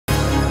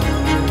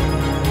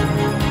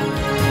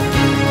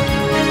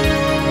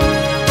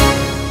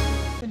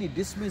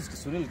dismissed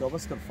Sunil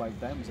Gavaskar 5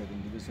 times, I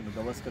think, because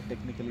Gavaskar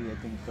technically, I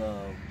think,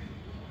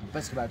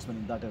 best batsman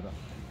in that era.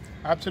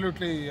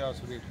 Absolutely,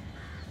 Sudheer.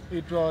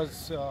 It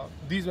was,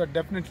 these were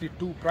definitely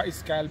two prize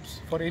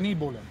scalps for any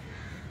bowler,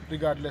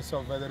 regardless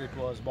of whether it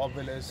was Bob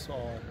Willis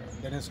or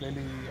Dennis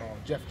Lilly or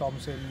Jeff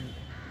Thompson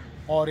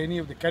or any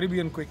of the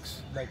Caribbean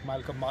quicks like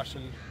Malcolm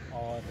Marshall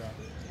or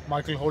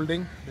Michael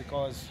Holding,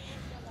 because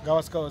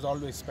Gavaskar was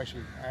always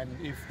special, and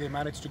if they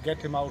managed to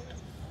get him out,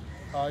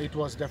 it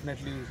was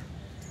definitely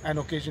an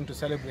occasion to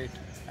celebrate,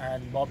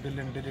 and Bob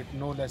Dylan did it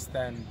no less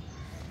than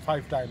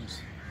 5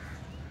 times.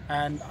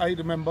 And I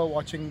remember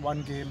watching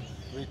one game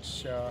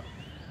which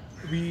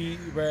we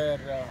were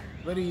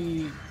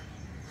very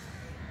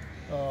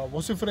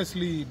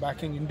vociferously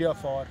backing India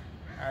for,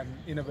 and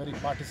in a very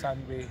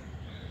partisan way,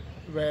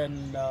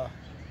 when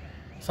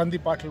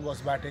Sandeep Patil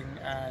was batting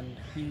and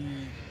he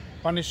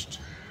punished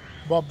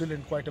Bob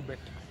Dylan quite a bit.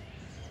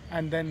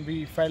 And then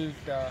we felt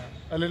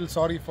a little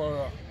sorry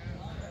for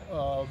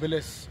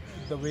Willis,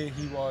 the way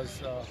he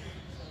was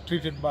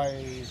treated by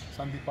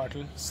Sandeep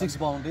Patil. 6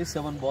 boundaries,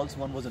 7 balls,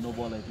 1 was a no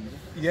ball, I think.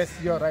 Yes,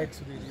 you're right,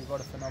 Sudhir. You've got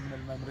a phenomenal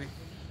memory.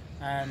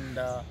 And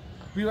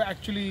we were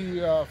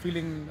actually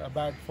feeling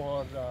bad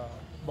for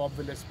Bob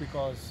Willis,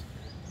 because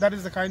that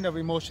is the kind of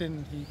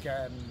emotion he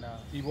can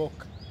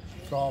evoke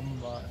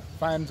from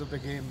fans of the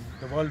game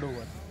the world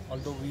over.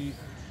 Although we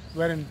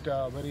weren't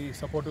very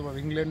supportive of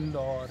England,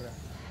 or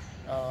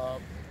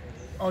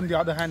on the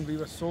other hand, we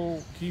were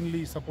so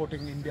keenly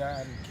supporting India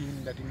and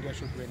keen that India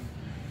should win.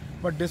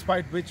 But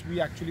despite which, we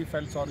actually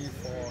felt sorry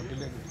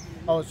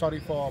for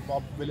for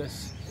Bob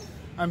Willis.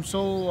 I'm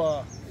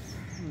so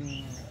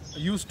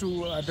used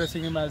to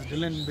addressing him as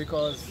Dylan,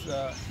 because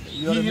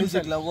you're a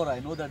music lover, I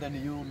know that, and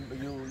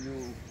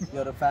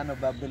you're a fan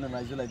of Bob Dylan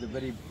as well, like the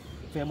very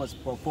famous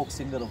folk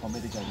singer of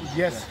America.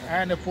 Yes,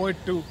 yeah. And a poet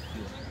too.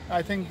 Yeah.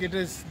 I think it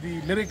is the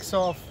lyrics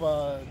of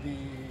the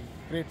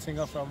great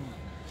singer from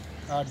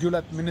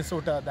Duluth,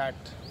 Minnesota, that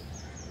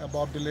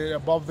Bob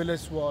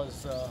Willis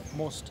was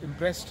most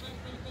impressed,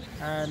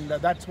 and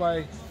that's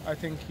why I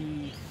think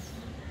he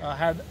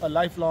had a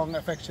lifelong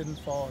affection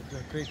for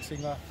the great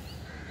singer.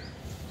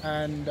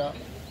 And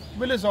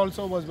Willis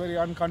also was very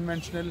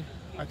unconventional.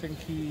 I think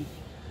he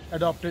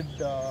adopted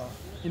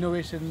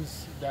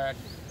innovations that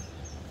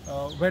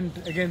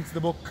went against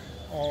the book,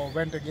 or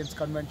went against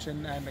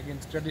convention and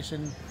against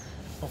tradition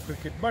of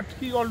cricket. But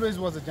he always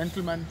was a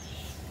gentleman.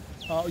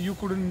 You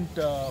couldn't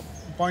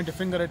point a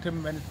finger at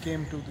him when it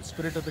came to the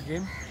spirit of the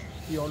game.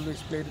 He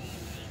always played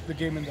the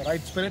game in the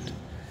right spirit,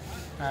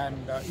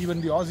 and even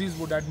the Aussies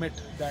would admit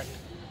that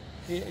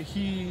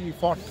he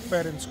fought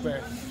fair and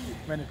square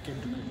when it came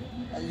to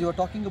cricket. You were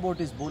talking about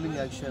his bowling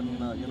action.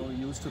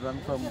 He used to run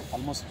from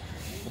almost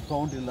the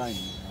boundary line,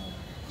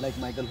 like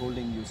Michael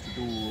Holding used to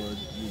do,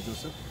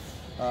 Joseph.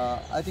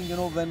 I think,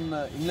 when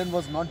England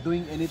was not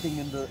doing anything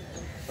in the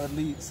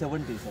early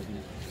 70s, I think,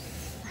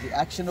 the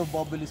action of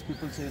Bob Willis,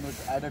 people say, it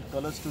added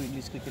colours to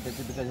English cricket,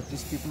 because at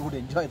least people would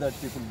enjoy that.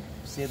 People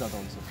say that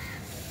also.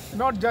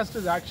 Not just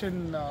his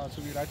action,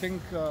 Sudhir. I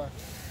think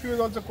he was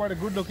also quite a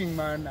good-looking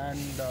man,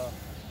 and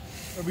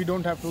we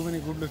don't have too many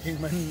good-looking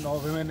men or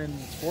women in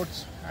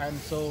sports, and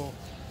so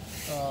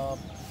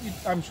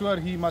I'm sure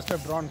he must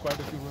have drawn quite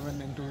a few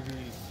women into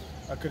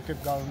the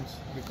cricket grounds,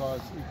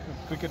 because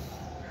cricket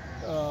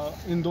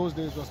in those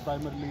days was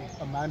primarily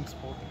a man's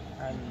sport,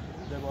 and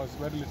there was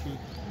very little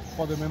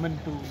for the women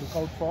to look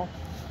out for.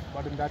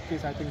 But in that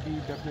case, I think he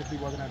definitely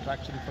was an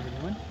attraction for the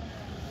women.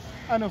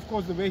 And of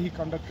course, the way he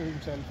conducted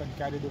himself and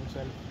carried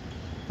himself,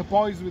 the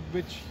poise with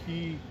which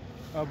he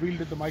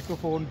wielded the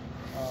microphone,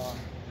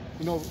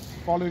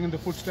 following in the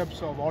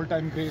footsteps of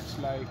all-time greats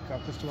like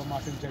Christopher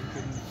Martin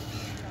Jenkins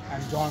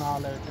and John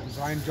Arlott and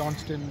Brian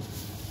Johnston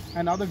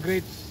and other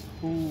greats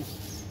who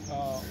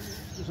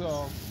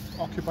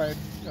occupied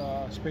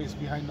space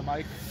behind the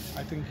mic.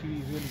 I think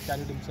he really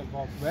carried himself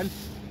off well,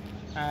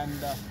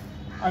 and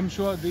I'm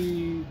sure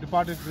the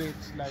departed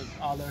greats like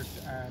Arlott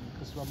and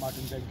Christopher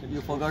Martin Jenkins.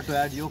 You forgot to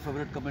add your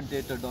favorite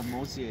commentator, Don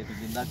Mosey, I think,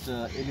 in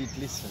that elite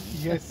list.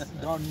 Yes,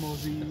 Don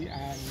Mosey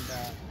and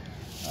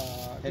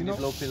Henry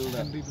Blofeld.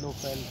 Henry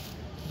Blofeld.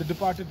 The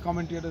departed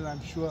commentators,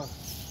 I'm sure,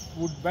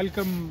 would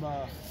welcome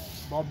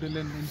Bob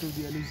Dylan into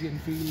the Elysian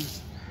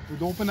Fields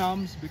with open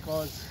arms,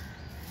 because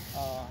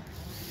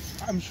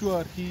I'm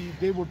sure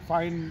they would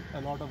find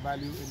a lot of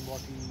value in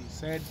what he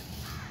said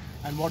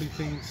and what he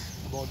thinks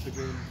about the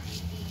game.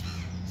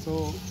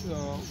 So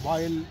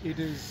while it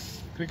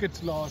is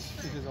cricket's loss,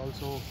 it is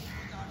also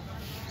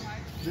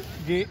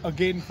a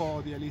gain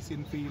for the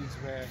Elysian Fields,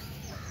 where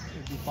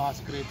the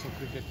past greats of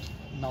cricket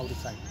now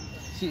reside.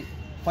 See,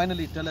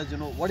 finally tell us,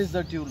 what is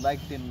that you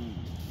liked in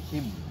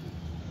him?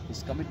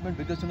 His commitment,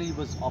 because he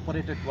was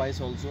operated twice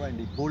also, and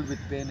he bowled with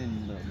pain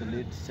in the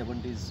late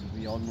 70s.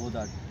 We all know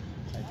that.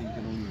 I think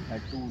he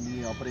had 2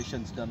 knee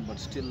operations done, but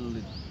still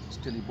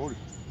he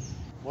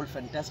bowled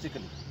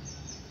fantastically.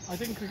 I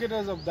think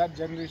cricketers of that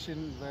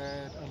generation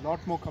were a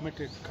lot more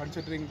committed,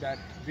 considering that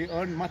they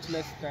earned much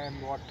less than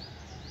what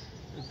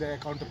their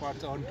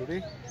counterparts earn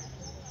today.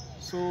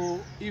 So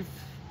if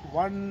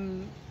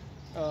one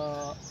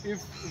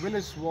if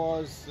Willis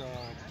was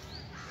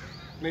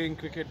playing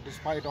cricket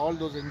despite all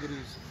those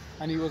injuries,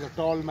 and he was a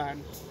tall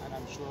man, and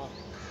I'm sure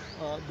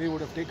they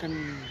would have taken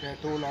their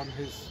toll on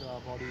his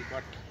body,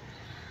 but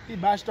he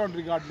bashed on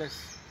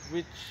regardless,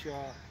 which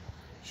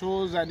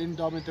shows an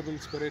indomitable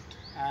spirit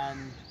and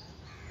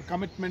a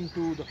commitment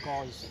to the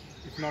cause,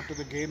 if not to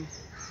the game.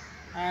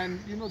 And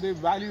you know, they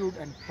valued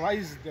and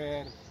prized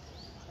their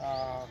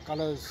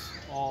colors,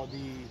 or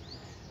the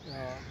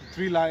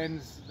 3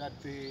 lions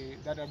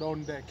that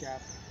adorned their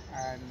cap,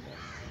 and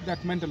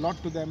that meant a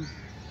lot to them.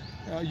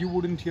 You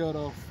wouldn't hear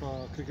of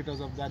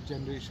cricketers of that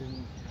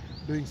generation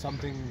doing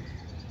something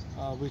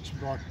which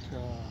brought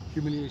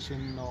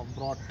humiliation or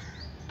brought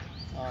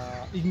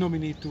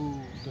ignominy to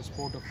the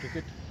sport of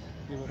cricket.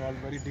 They were all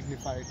very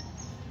dignified,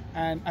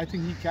 and I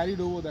think he carried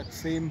over that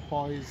same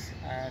poise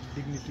and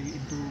dignity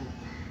into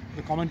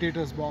the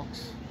commentator's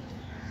box.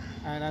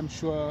 And I'm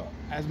sure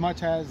as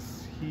much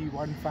as he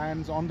won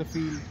fans on the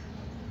field,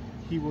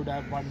 he would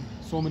have won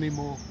so many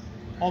more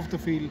off the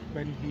field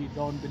when he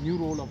donned the new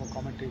role of a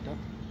commentator.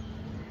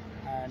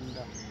 And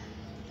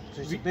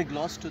so it's a big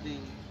loss to the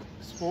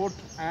sport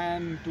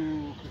and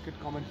to cricket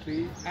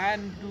commentary,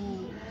 and to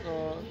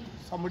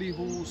somebody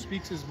who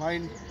speaks his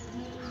mind.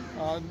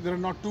 There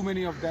are not too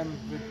many of them,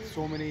 with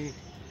so many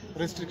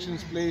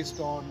restrictions placed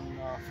on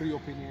free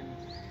opinion,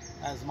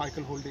 as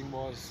Michael Holding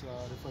was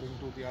referring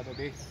to the other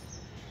day,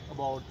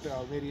 about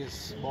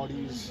various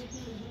bodies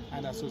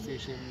and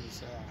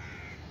associations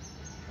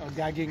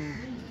gagging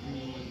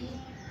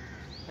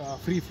the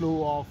free flow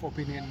of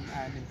opinion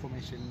and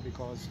information,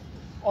 because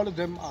all of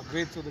them are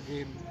greats of the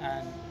game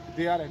and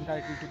they are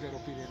entitled to their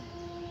opinion,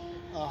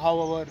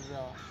 however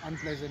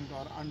unpleasant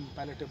or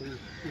unpalatable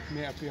it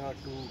may appear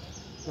to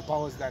the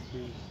powers that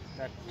be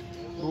that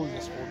rule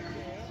the sport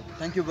today.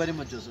 Thank you very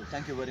much, Joseph.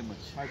 Thank you very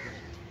much. My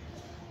pleasure.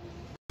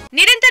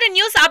 నిరంతర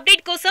news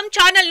update కోసం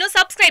channel ను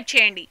subscribe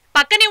చేయండి.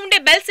 పక్కనే ఉండే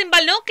bell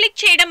symbol ను click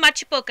చేయడం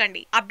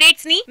మర్చిపోకండి.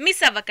 Updates ని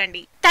మిస్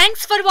అవ్వకండి.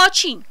 Thanks for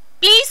watching.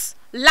 Please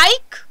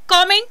like,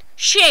 comment,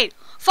 share.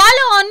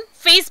 Follow on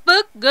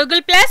Facebook,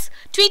 Google+,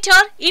 Twitter,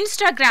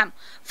 Instagram.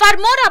 For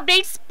more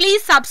updates,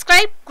 please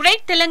subscribe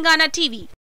Great Telangana TV.